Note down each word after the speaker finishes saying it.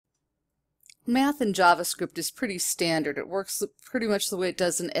math in JavaScript is pretty standard. It works pretty much the way it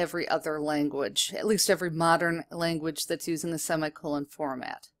does in every other language, at least every modern language that's using the semicolon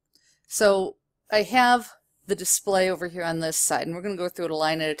format. So I have the display over here on this side, and we're going to go through it a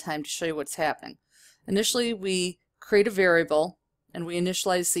line at a time to show you what's happening. Initially, we create a variable, and we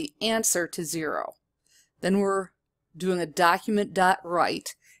initialize the answer to 0. Then we're doing a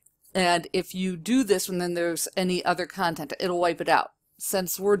document.write, and if you do this when then there's any other content, it'll wipe it out.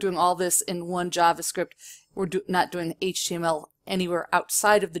 Since we're doing all this in one JavaScript, we're not doing HTML anywhere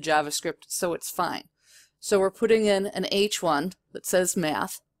outside of the JavaScript, so it's fine. So we're putting in an H1 that says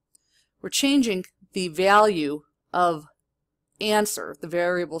math. We're changing the value of answer, the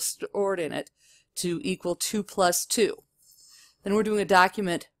variable stored in it, to equal 2 plus 2. Then we're doing a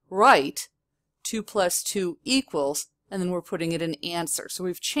document write, 2 plus 2 equals, and then we're putting it in answer. So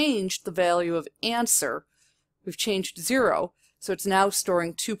we've changed the value of answer. We've changed 0, so it's now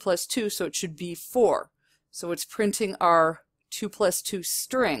storing 2 plus 2, so it should be 4. So it's printing our 2 plus 2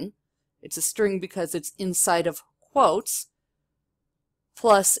 string. It's a string because it's inside of quotes,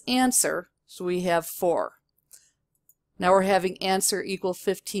 plus answer, so we have 4. Now we're having answer equal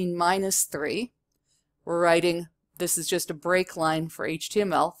 15 minus 3. We're writing, this is just a break line for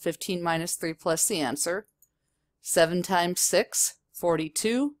HTML, 15 minus 3 plus the answer. 7 times 6,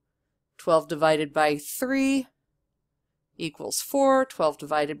 42. 12 divided by 3 equals 4. 12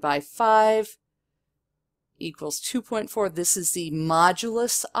 divided by 5 equals 2.4. This is the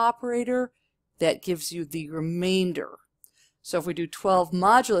modulus operator that gives you the remainder. So if we do 12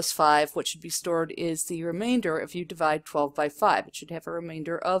 modulus 5, what should be stored is the remainder. If you divide 12 by 5, it should have a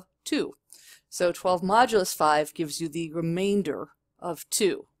remainder of 2. So 12 modulus 5 gives you the remainder of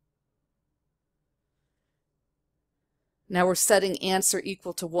 2. Now we're setting answer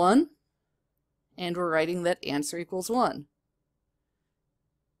equal to 1, and we're writing that answer equals 1.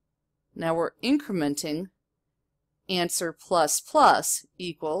 Now we're incrementing answer plus plus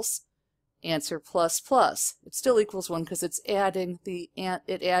equals answer plus plus. It still equals 1 because it's adding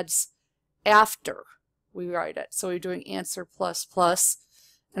it adds after we write it. So we're doing answer plus plus,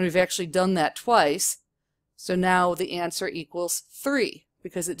 and we've actually done that twice. So now the answer equals 3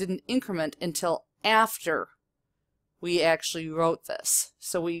 because it didn't increment until after we actually wrote this.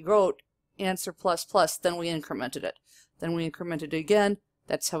 So we wrote answer plus plus, then we incremented it. Then we incremented it again.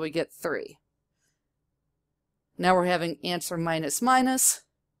 That's how we get 3. Now we're having answer minus minus.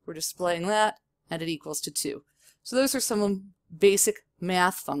 We're displaying that, and it equals to 2. So those are some basic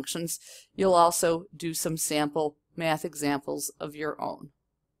math functions. You'll also do some sample math examples of your own.